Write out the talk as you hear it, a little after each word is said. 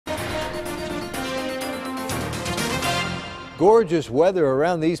Gorgeous weather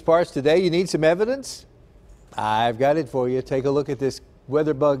around these parts today. You need some evidence? I've got it for you. Take a look at this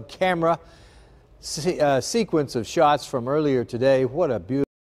WeatherBug camera sequence of shots from earlier today. What a beautiful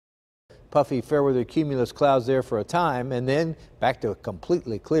puffy fair weather cumulus clouds there for a time, and then back to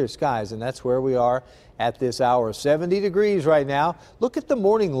completely clear skies, and that's where we are at this hour. 70 degrees right now. Look at the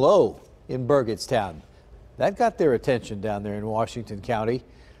morning low in Burgettstown. That got their attention down there in Washington County.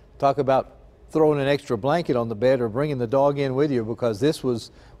 Talk about throwing an extra blanket on the bed or bringing the dog in with you, because this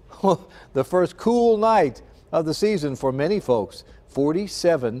was the first cool night of the season for many folks.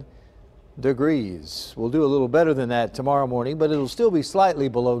 47 degrees. We'll do a little better than that tomorrow morning, but it'll still be slightly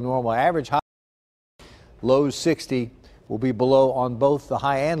below normal. Average high, lows 60, will be below on both the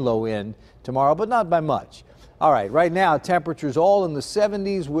high and low end tomorrow, but not by much. All right, right now temperatures all in the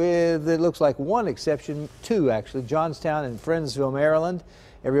 70s with, it looks like one exception, two actually, Johnstown and Friendsville, Maryland.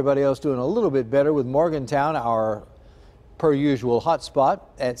 Everybody else doing a little bit better, with Morgantown, our per usual hot spot,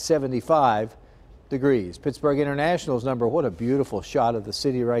 at 75 degrees. Pittsburgh International's number, what a beautiful shot of the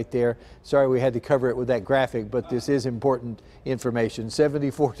city right there. Sorry we had to cover it with that graphic, but this is important information.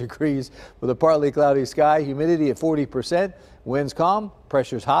 74 degrees with a partly cloudy sky, humidity at 40%, winds calm,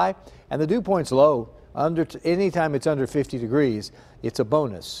 pressure's high, and the dew point's low. Anytime it's under 50 degrees, it's a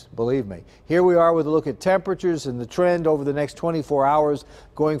bonus, believe me. Here we are with a look at temperatures and the trend over the next 24 hours,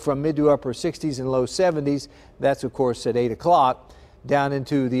 going from mid to upper 60s and low 70s. That's, of course, at 8 o'clock. Down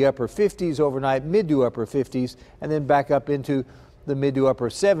into the upper 50s overnight, mid to upper 50s, and then back up into the mid to upper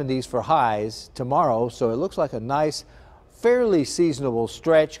 70s for highs tomorrow. So it looks like a nice, fairly seasonable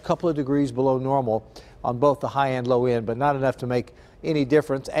stretch, couple of degrees below normal on both the high and low end, but not enough to make any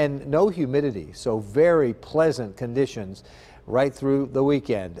difference, and no humidity. So very pleasant conditions right through the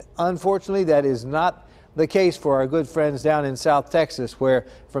weekend. Unfortunately, that is not the case for our good friends down in South Texas, where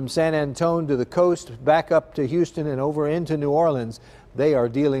from San Antonio to the coast, back up to Houston and over into New Orleans, they are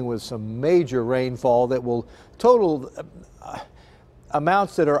dealing with some major rainfall that will total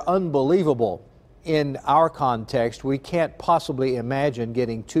amounts that are unbelievable. In our context, we can't possibly imagine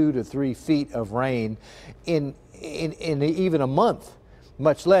getting 2 to 3 feet of rain in even a month,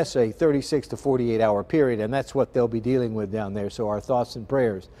 much less a 36 to 48 hour period, and that's what they'll be dealing with down there. So our thoughts and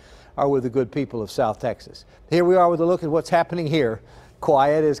prayers are with the good people of South Texas. Here we are with a look at what's happening here.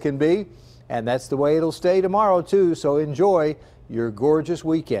 Quiet as can be, and that's the way it'll stay tomorrow too, so enjoy your gorgeous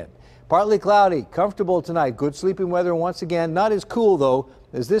weekend. Partly cloudy, comfortable tonight, good sleeping weather once again. Not as cool though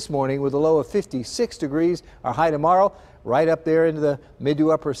as this morning, with a low of 56 degrees. Our high tomorrow right up there into the mid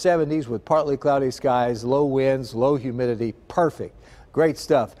to upper 70s with partly cloudy skies, low winds, low humidity. Perfect. Great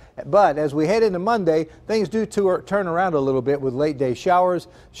stuff. But as we head into Monday, things do turn around a little bit with late day showers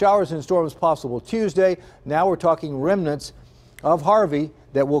and storms possible Tuesday. Now we're talking remnants of Harvey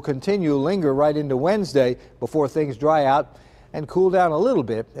that will linger right into Wednesday before things dry out and cool down a little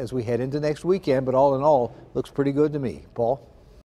bit as we head into next weekend. But all in all, looks pretty good to me. Paul?